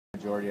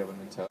majority of them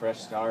into a fresh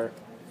start.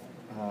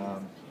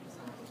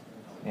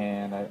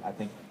 And I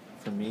think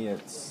for me,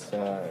 it's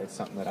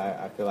something that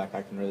I feel like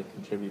I can really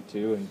contribute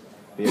to and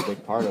be a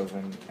big part of.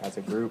 And as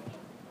a group,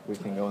 we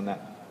can go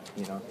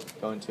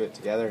go into it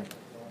together.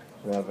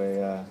 We have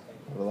a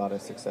lot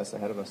of success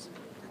ahead of us.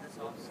 Did this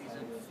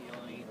offseason feel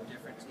any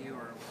different to you,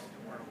 or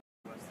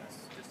was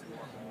this just a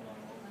normal?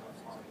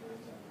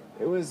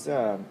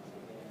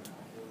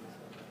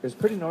 It was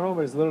pretty normal,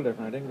 but it's a little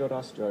different. I didn't go to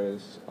Australia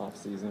this off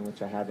season,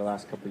 which I had the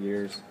last couple of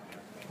years.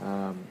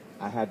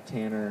 I had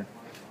Tanner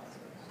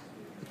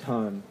a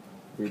ton.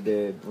 We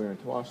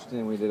went to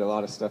Washington. We did a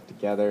lot of stuff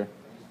together,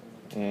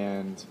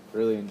 and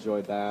really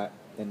enjoyed that.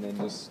 And then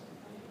just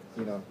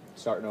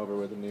starting over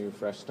with a new,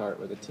 fresh start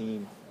with a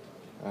team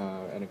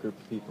and a group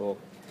of people,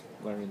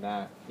 learning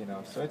that.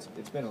 So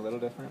it's been a little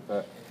different,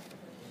 but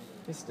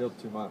it's still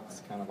 2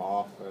 months kind of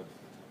off of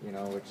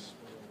which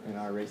in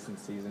our racing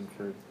season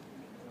for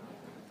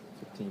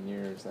 15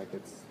 years,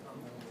 it's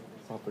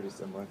all pretty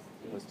similar.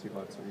 Those 2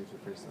 months are usually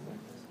pretty similar.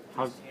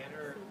 How's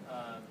Tanner?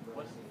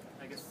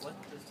 What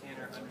does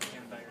Tanner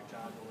understand about your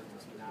job, or what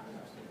does he not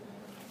understand?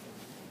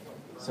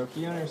 So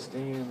he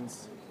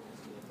understands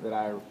that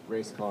I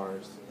race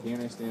cars. He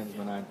understands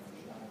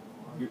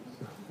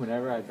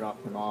whenever I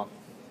drop him off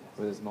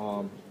with his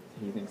mom,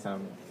 he thinks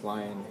I'm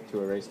flying to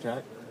a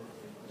racetrack.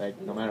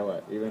 No matter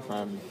what, even if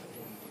I'm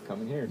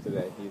coming here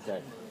today, he's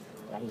like,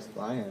 "Daddy's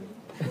flying."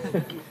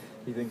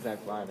 He thinks I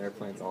fly in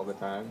airplanes all the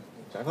time,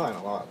 which I fly in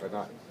a lot, but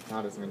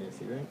not as many as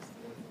he thinks.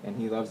 And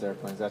he loves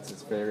airplanes. That's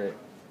his favorite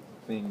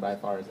thing by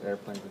far, is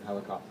airplanes and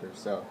helicopters.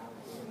 So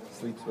he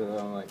sleeps with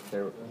them,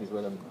 he's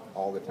with them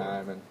all the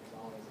time, and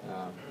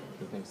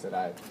he thinks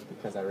that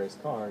because I race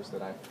cars,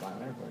 that I fly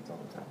on airplanes all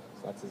the time.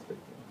 So that's his big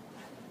thing.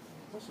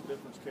 What's the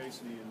difference,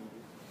 Kasey, in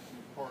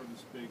part of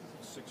this big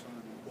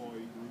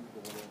 600-employee group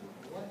or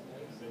whatever,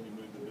 then you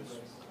move to this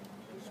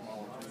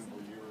smaller team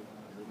where you're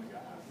the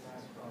guy?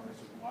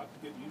 Is it a lot to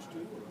get used to?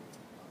 Or?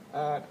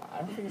 I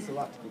don't think it's a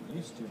lot to get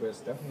used to, but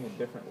it's definitely a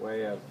different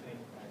way of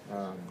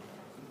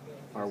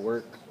our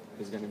work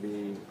is going to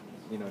be,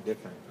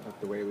 different. Like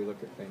the way we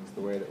look at things,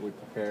 the way that we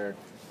prepare.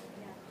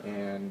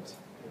 And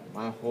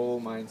my whole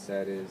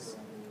mindset is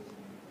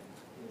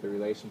the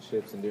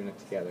relationships and doing it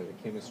together, the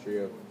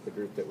chemistry of the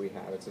group that we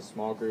have. It's a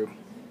small group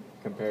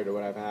compared to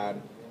what I've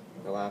had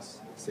the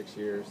last 6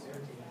 years,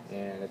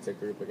 and it's a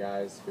group of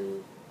guys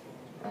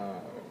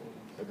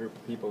a group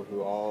of people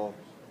who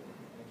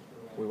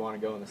we want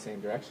to go in the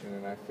same direction.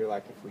 And I feel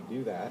like if we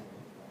do that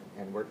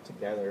and work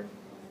together,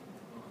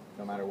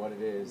 no matter what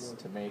it is,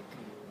 to make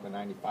the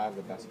 95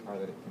 the best car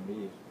that it can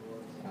be,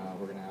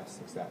 we're going to have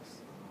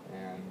success.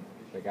 And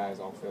the guys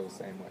all feel the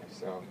same way.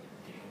 So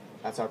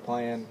that's our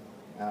plan.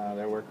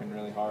 They're working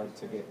really hard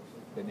to get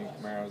the new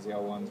Camaros, the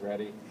L1s,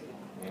 ready.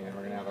 And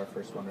we're going to have our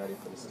first one ready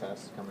for this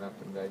test coming up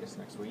in Vegas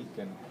next week.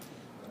 And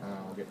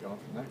we'll get going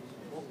from there.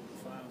 What would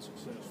define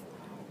success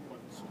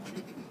for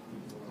you?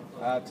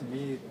 To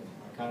me,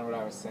 kind of what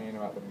I was saying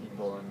about the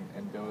people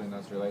and building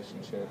those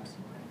relationships,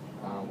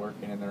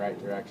 working in the right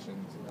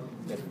direction.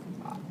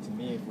 To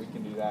me, if we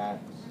can do that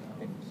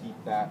and keep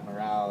that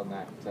morale and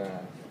that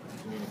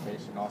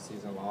communication all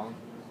season long,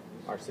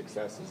 our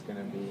success is going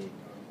to be,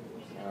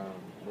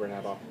 we're going to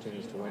have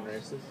opportunities to win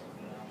races,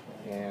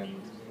 and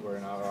we're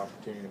going to have an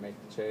opportunity to make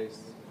the chase.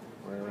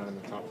 We're going to run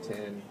in the top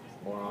 10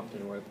 more often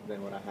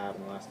than what I have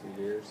in the last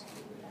few years.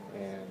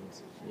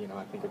 And,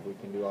 I think if we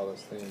can do all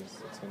those things,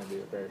 it's going to be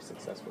a very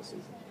successful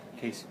season.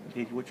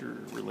 Kasey, what's your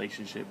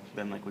relationship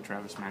been like with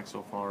Travis Mack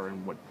so far,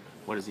 and what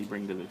does he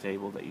bring to the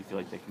table that you feel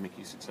like that can make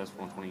you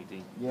successful in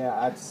 2018?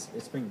 Yeah,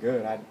 it's been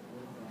good.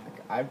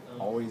 I've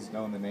always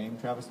known the name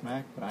Travis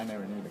Mack, but I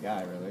never knew the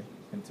guy really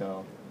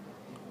until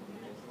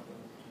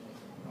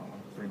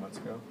 3 months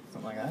ago,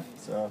 something like that.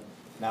 So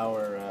now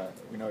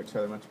we know each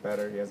other much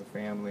better. He has a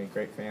family,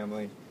 great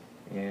family,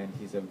 and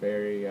he's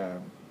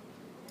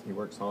he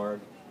works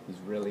hard. He's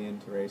really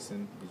into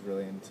racing. He's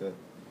really into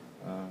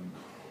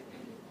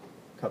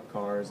cup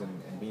cars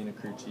and being a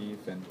crew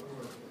chief, and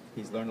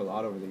he's learned a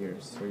lot over the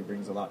years. So he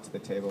brings a lot to the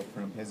table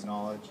from his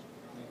knowledge,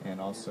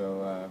 and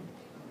also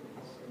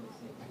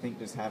I think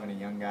just having a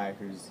young guy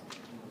who's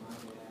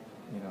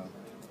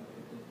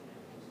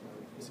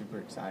super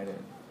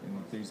excited and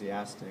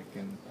enthusiastic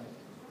and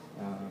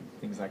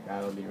things like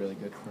that will be really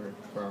good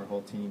for our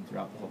whole team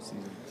throughout the whole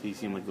season. So you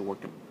seem like the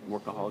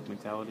workaholic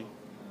mentality?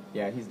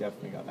 Yeah, he's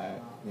definitely got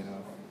that,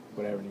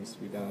 whatever needs to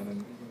be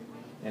done.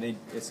 And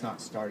it's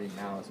not starting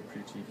now as a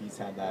crew chief. He's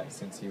had that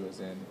since he was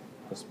in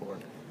the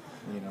sport,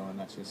 and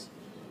that's just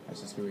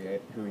who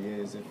he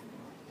is.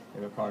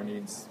 If a car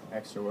needs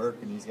extra work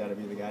and he's got to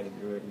be the guy to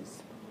do it,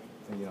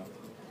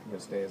 he'll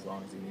stay as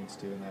long as he needs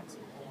to, and that's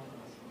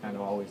kind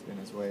of always been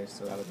his way.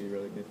 So that'll be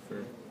really good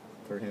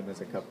for him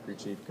as a cup crew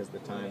chief, because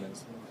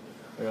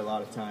there's a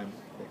lot of time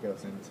that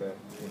goes into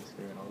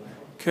doing all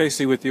that.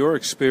 Kasey, with your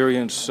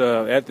experience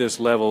at this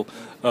level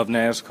of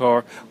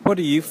NASCAR, what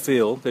do you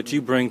feel that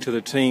you bring to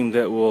the team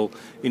that will,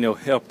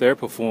 help their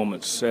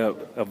performance? A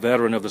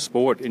veteran of the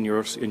sport in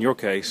your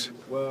case.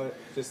 Well,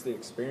 just the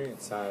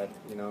experience side,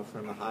 you know,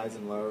 from the highs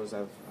and lows.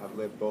 I've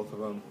lived both of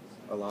them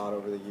a lot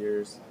over the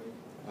years.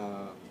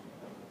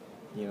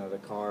 You know, the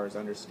cars,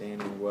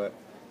 understanding what,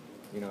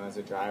 you know, as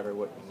a driver,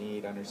 what you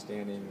need,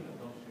 understanding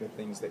the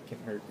things that can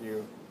hurt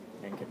you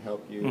and can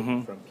help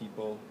you, from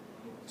people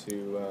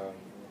to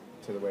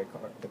the way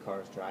the car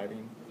is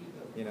driving.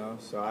 You know,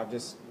 so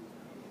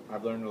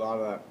I've learned a lot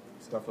of that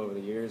stuff over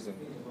the years and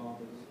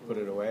put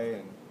it away.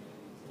 And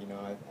you know,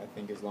 I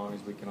think as long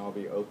as we can all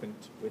be open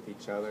with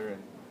each other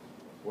and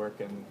work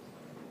in,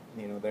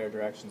 you know, their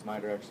directions, my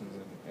directions,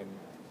 and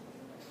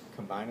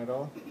combine it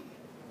all,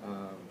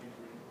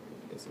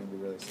 it's going to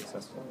be really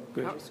successful.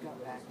 Good. How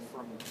got back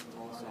from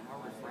Tulsa, how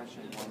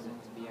refreshing was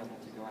it to be able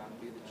to go out and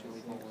do the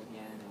Chili Bowl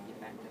again and get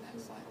back to that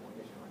side of what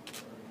you're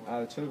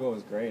doing? The Chili Bowl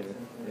was great.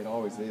 It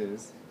always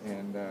is,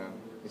 and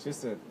it's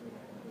just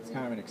it's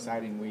kind of an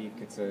exciting week.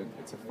 It's a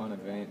fun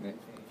event, and it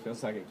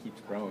feels like it keeps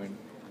growing.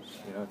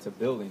 You know, it's a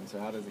building,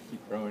 so how does it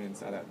keep growing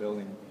inside that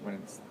building when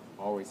it's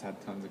always had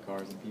tons of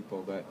cars and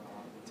people? But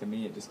to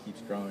me, it just keeps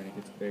growing. It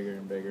gets bigger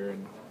and bigger,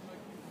 and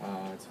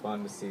it's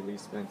fun to see Lee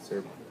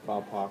Spencer,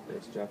 Bob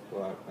Hawkers, Jeff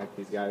Black, like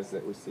these guys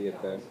that we see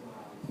at the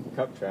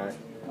Cup track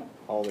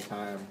all the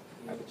time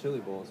at the Chili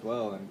Bowl as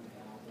well, and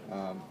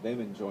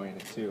them enjoying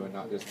it too, and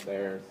not just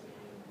there,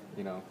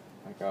 you know,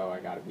 like, oh, I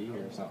got to be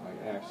here or something.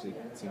 Like, it actually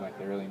seemed like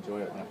they really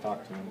enjoy it when I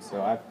talk to them.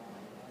 So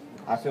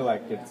I feel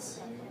like it's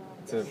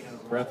a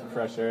breath of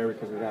fresh air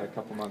because we've had a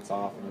couple months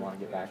off and we want to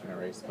get back in a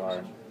race car,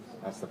 and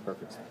that's the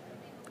perfect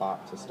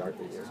spot to start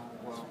the year.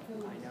 Well,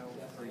 I know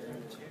for you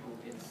too,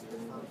 it's the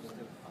first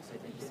of, I'll say,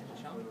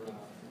 decent chunk of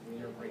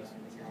your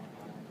racing that you're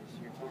involved in. So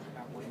you're talking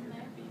about what you're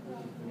going to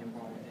be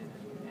involved in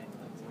and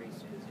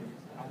races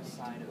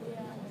outside of.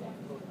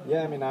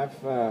 Yeah, I mean, I've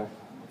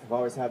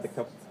always had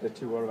the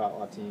two World of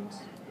Outlaw teams.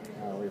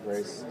 We've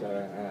raced,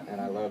 and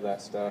I love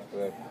that stuff.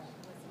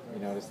 You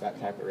know, just that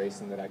type of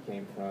racing that I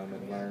came from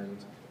and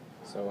learned.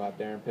 So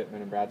Darren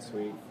Pittman and Brad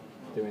Sweet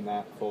doing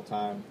that full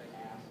time.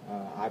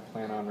 I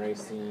plan on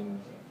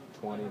racing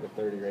 20 to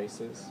 30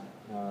 races.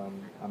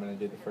 I'm going to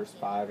do the first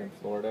 5 in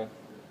Florida,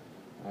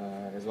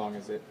 as long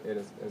as it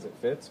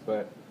fits.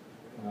 But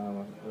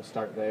we'll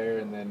start there,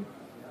 and then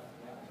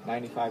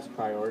 95 is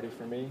priority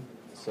for me.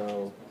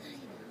 So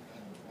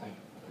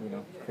you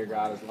know, figure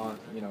out as long,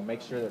 you know,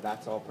 make sure that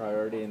that's all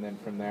priority, and then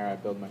from there I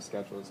build my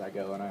schedule as I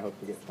go, and I hope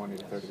to get 20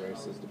 to 30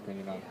 races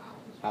depending on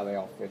how they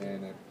all fit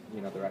in at,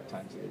 you know, the right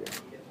times of the year.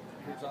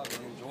 Here's what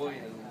I enjoy,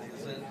 and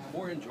is it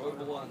more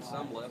enjoyable on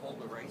some level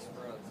to race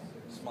for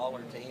a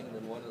smaller team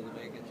than one of the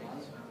bigger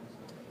teams?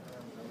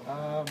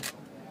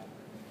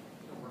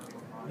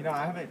 You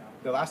know,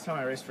 the last time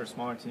I raced for a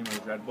smaller team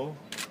was Red Bull,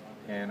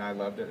 and I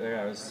loved it there.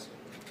 I was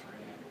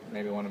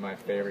maybe one of my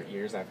favorite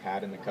years I've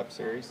had in the Cup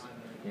Series.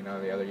 You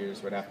know, the other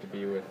years would have to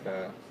be with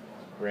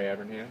Ray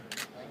Evernham,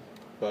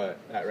 but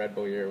that Red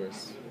Bull year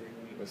was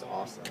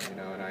awesome, you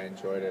know, and I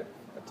enjoyed it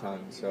a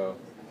ton. So,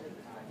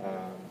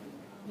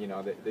 you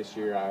know, this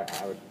year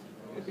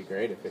it'd be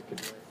great if it could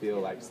feel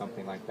like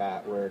something like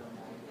that, where,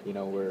 you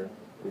know,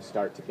 we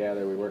start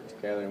together, we work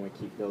together, and we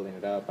keep building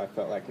it up. I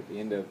felt like at the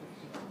end of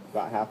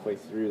about halfway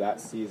through that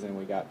season,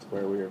 we got to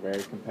where we were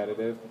very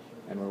competitive,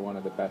 and we're one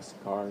of the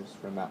best cars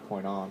from that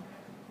point on.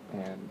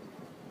 And,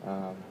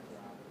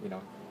 you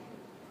know,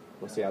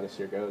 we'll see how this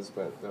year goes,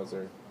 but those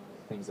are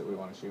things that we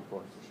want to shoot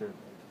for sure.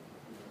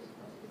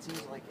 It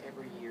seems like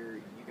every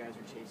year you guys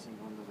are chasing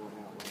on the World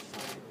Outlaw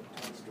side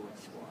to the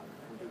West squad.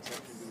 With the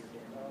exception of your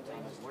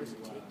dad, what does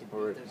it take to beat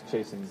We're those guys?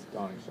 chasing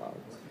Donnie Shaw.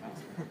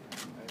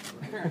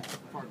 Fair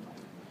enough, pardon me.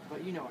 But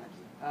you know what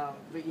I mean.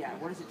 But yeah,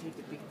 what does it take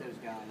to beat those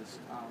guys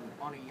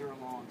on a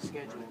year-long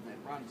schedule that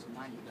runs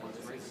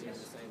 90-plus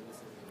races?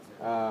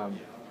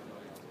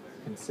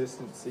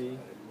 Consistency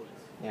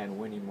and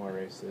winning more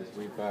races.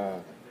 We've,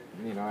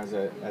 you know, as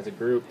a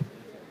group,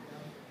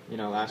 you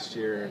know, last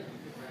year,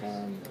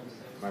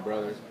 my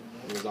brother,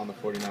 he was on the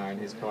 49,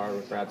 his car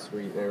with Brad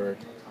Sweet, they were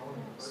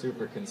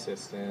super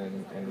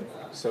consistent and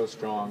so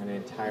strong in the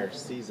entire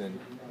season,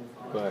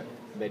 but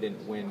they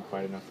didn't win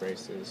quite enough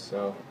races.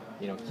 So,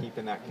 you know,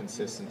 keeping that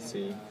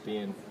consistency,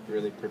 being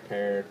really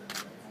prepared,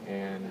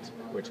 and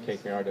which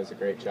KKR does a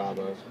great job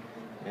of,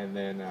 and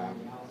then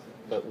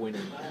but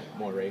winning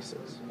more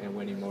races and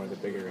winning more of the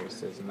bigger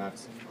races, and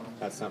that's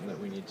something that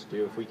we need to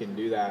do. If we can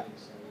do that,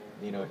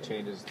 you know, it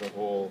changes the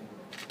whole,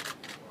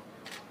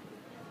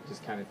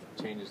 just kind of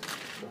changes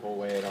the whole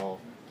way it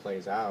all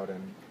plays out.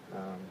 And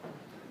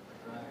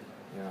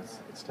you know,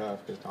 it's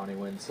tough because Donnie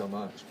wins so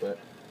much, but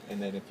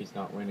and then if he's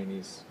not winning,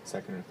 he's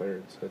second or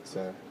third.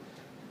 So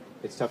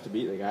it's tough to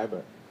beat the guy,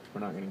 but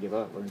we're not going to give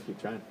up. We're going to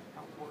keep trying.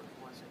 How important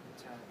was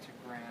it to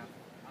grab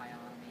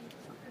Ionomy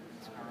for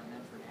Pittman's car and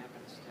then for Napa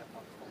to step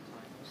up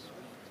full-time this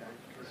week?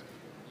 Because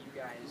you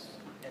guys,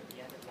 at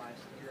the end of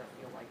last year, I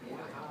feel like they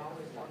had a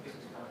flux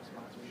as far as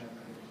sponsorship.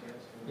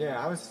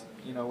 Yeah, I was,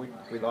 you know,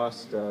 we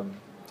lost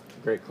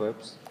Great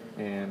Clips,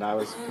 and I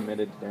was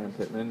committed to Darren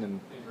Pittman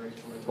and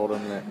told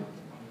him that,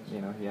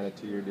 you know, he had a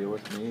 2-year deal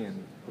with me,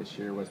 and this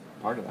year was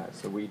part of that.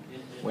 So we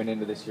went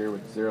into this year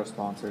with 0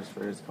 sponsors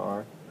for his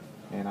car,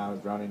 and I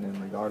was running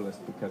him regardless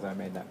because I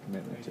made that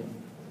commitment to him.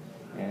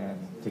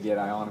 And to get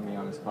Ionomy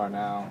on his car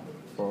now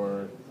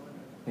for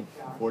I think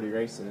 40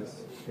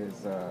 races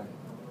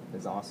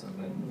is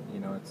awesome. And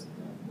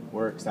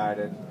we're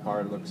excited. The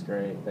car looks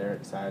great. They're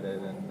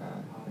excited,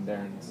 and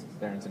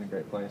Darren's in a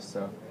great place.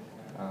 So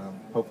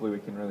hopefully we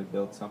can really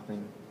build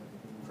something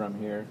from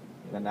here.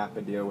 The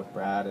Napa deal with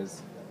Brad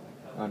is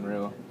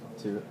unreal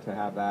to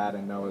have that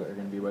and know that they're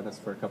going to be with us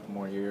for a couple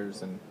more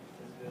years. And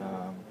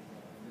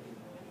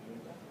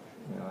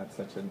that's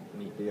such a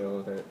neat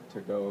deal to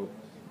go.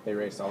 They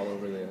race all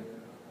over the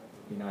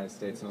United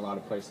States and a lot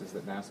of places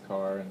that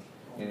NASCAR and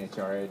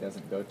NHRA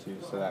doesn't go to,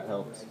 so that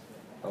helps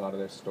a lot of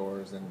their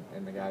stores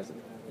and the guys that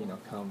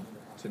come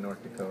to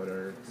North Dakota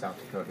or South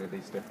Dakota,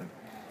 these different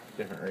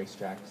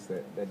racetracks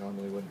that they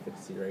normally wouldn't get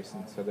to see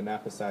racing. So the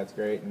Napa side's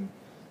great, and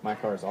my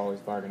car is always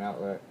Bargain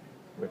Outlet,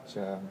 which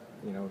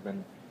we've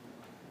been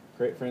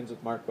great friends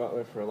with Mark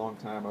Butler for a long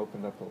time.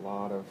 Opened up a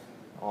lot of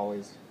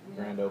always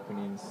grand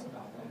openings.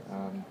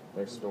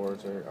 Their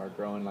stores are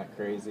growing like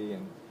crazy,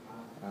 and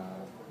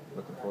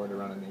looking forward to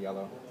running the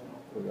yellow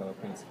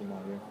paint scheme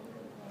all year.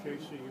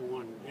 Kasey, you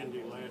won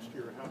Indy last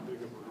year. How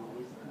big of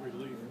a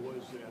relief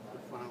was that to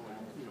finally,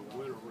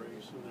 win a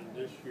race? And then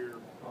this year,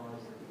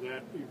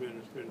 that event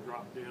has been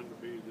dropped down to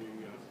be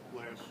the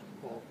last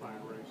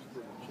qualifying race for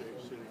the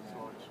Chase. Any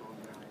thoughts on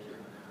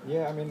that?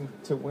 Yeah, I mean,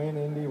 to win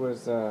Indy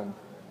was, it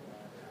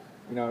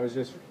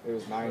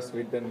was nice.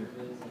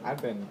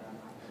 I've been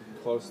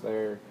close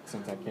there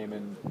since I came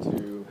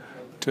into.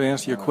 To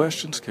answer your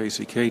questions,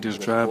 Kasey Kahne is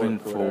driving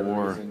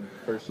for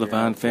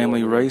Levine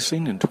Family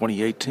Racing in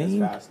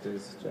 2018,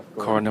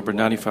 car number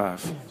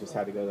 95. Just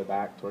had to go to the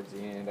back towards the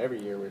end. Every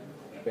year we've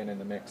been in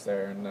the mix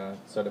there, and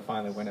so to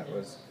finally win it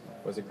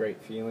was a great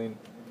feeling.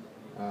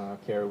 I'll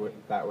carry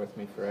that with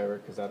me forever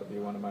because that'll be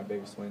one of my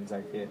biggest wins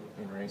I get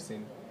in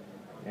racing.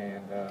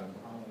 And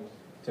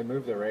to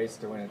move the race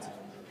to win it,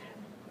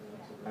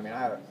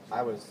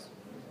 I was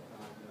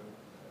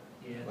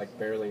like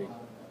barely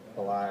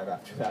alive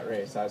after that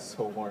race. I was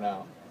so worn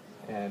out,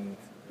 and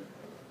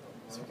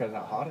it's because of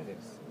how hot it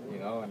is,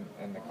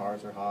 and the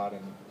cars are hot,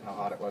 and how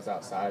hot it was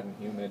outside and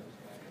humid,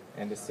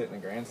 and to sit in the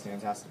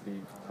grandstands has to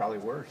be probably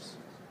worse.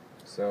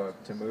 So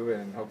to move it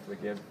and hopefully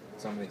give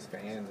some of these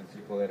fans and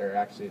people that are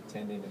actually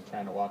attending and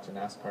trying to watch a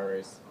NASCAR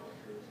race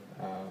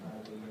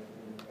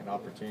an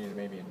opportunity to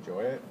maybe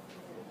enjoy it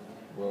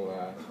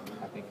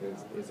I think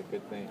is a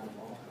good thing.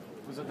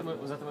 Was that the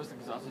most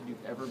exhausted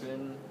you've ever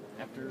been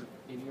after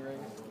any race?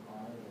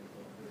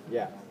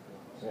 Yeah,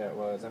 it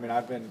was. I mean,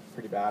 I've been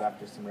pretty bad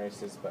after some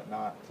races, but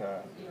not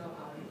at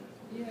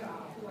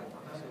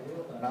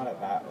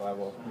that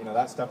level.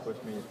 That stuck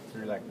with me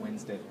through like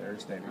Wednesday,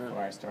 Thursday before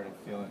I started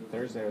feeling.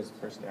 Thursday was the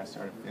first day I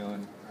started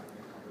feeling,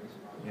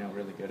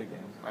 really good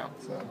again. Wow.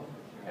 So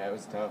yeah, it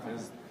was tough.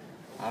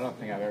 I don't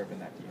think I've ever been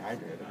that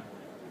dehydrated.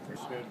 You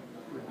said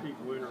repeat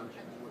winners,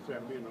 with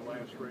that being the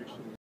last race.